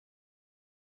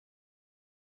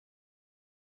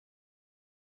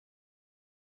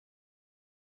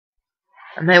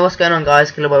Hey, what's going on,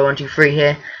 guys? Killerboy123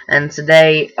 here, and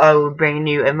today I will bring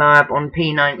you a moab on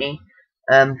p90.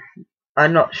 I'm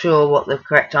not sure what the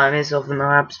correct time is of the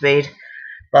moab speed,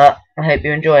 but I hope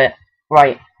you enjoy it.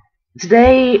 Right,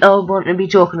 today I want to be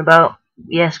talking about,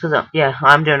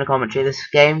 I'm doing a commentary of this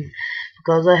game,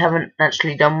 because I haven't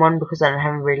actually done one, because I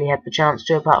haven't really had the chance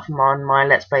to, apart from on my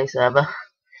Let's Play server.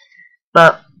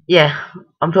 But, yeah,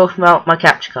 I'm talking about my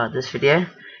capture card this video.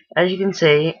 As you can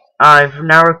see, I've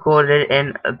now recorded it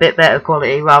in a bit better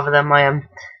quality rather than my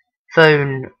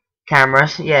phone camera.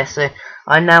 So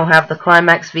I now have the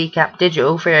Climax VCap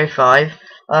Digital 305.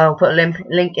 I'll put a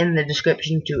link in the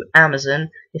description to Amazon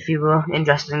if you were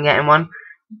interested in getting one.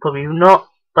 Probably not,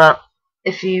 but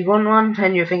if you want one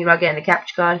and you're thinking about getting a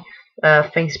capture card, I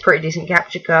think it's a pretty decent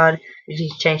capture card. You need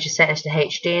to change the settings to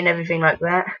HD and everything like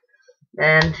that.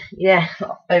 And yeah,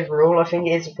 overall I think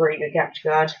it is a pretty good capture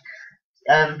card.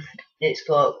 It's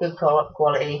got good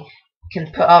quality,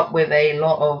 can put up with a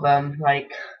lot of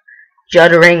like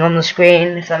juddering on the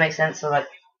screen, if that makes sense. So like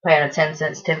playing a 10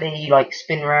 sensitivity, like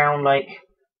spin around like,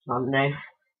 I don't know,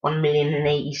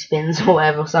 1,080,000 spins or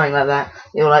whatever, something like that.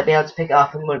 You'll like be able to pick it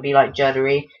up and wouldn't be like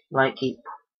juddery, like keep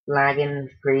lagging,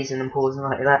 freezing and pausing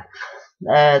like that.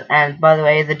 And by the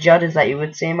way, the judders that you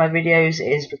would see in my videos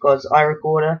is because I don't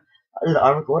play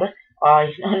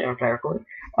recorder.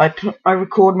 I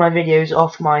record my videos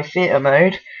off my theatre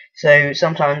mode, so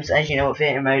sometimes, as you know what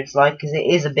theatre mode's like, because it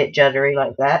is a bit juddery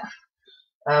like that.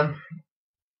 I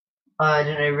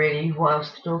don't know really what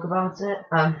else to talk about it.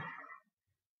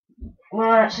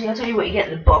 Well, actually, I'll tell you what you get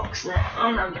in the box there.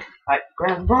 Right,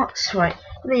 grab the box. Right,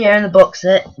 in the box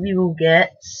set, you will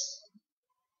get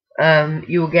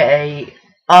a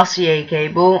RCA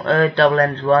cable, a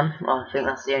double-ended one. I think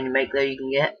that's the only make though you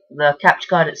can get. The capture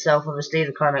card itself, obviously,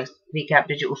 the Climax VCap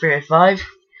Digital 305.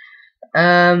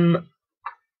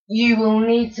 You will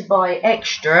need to buy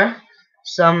extra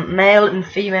some male and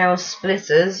female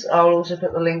splitters. I'll also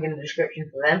put the link in the description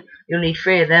for them. You'll need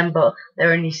 3 of them, but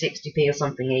they're only 60p or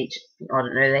something each. I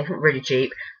don't know, they're really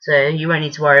cheap, so you won't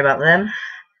need to worry about them.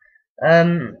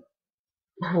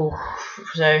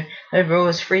 So overall,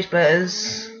 it's 3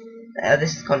 splitters.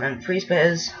 This is content: 3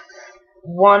 splitters,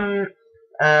 1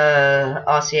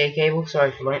 RCA cable.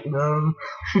 Sorry for like I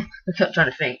kept trying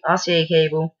to think. RCA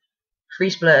cable, 3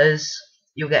 splitters.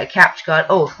 You'll get a capture card.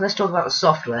 Oh, let's talk about the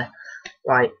software.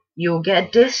 Right, you'll get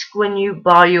a disc when you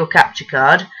buy your capture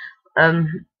card.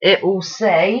 It will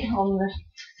say on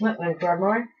the grab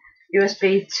mine,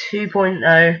 USB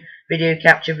 2.0 video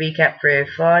capture VCap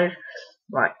 305.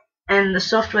 Right. And the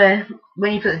software,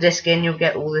 when you put the disc in, you'll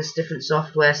get all this different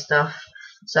software stuff,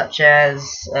 such as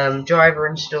driver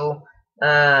install,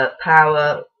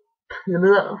 power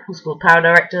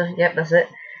director. Yep, that's it.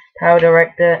 Power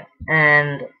director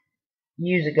and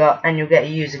user guide, and you'll get a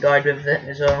user guide with it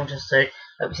as well, just so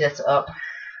help you set it up.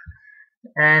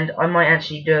 And I might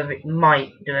actually do a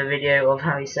video of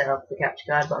how you set up the capture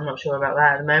card, but I'm not sure about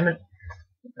that at the moment.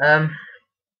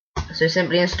 So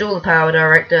simply install the power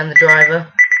director and the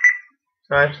driver.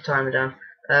 Sorry, timer down.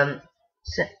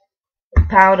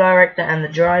 Power director and the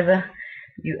driver.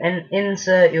 You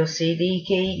insert your CD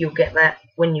key. You'll get that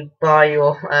when you buy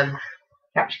your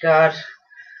capture card.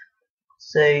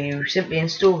 So you simply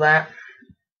install that,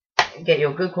 get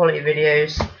your good quality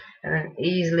videos, and then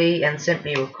easily and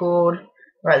simply record.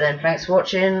 Right then, thanks for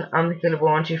watching. I'm the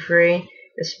Killerboy123.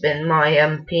 This has been my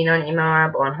p90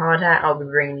 moab on hardhat. I'll be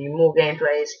bringing you more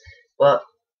gameplays, but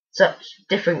such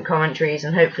different commentaries,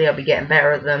 and hopefully I'll be getting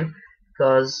better at them,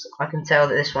 because I can tell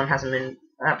that this one hasn't been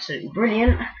absolutely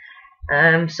brilliant.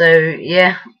 So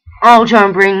yeah, I'll try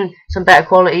and bring some better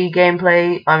quality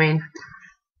gameplay,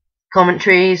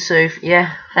 commentaries. So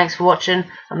yeah, thanks for watching.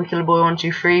 I'm the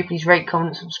Killerboy123. Please rate,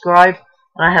 comment, subscribe,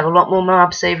 and I have a lot more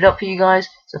moab saved up for you guys,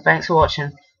 so thanks for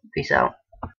watching. Peace out.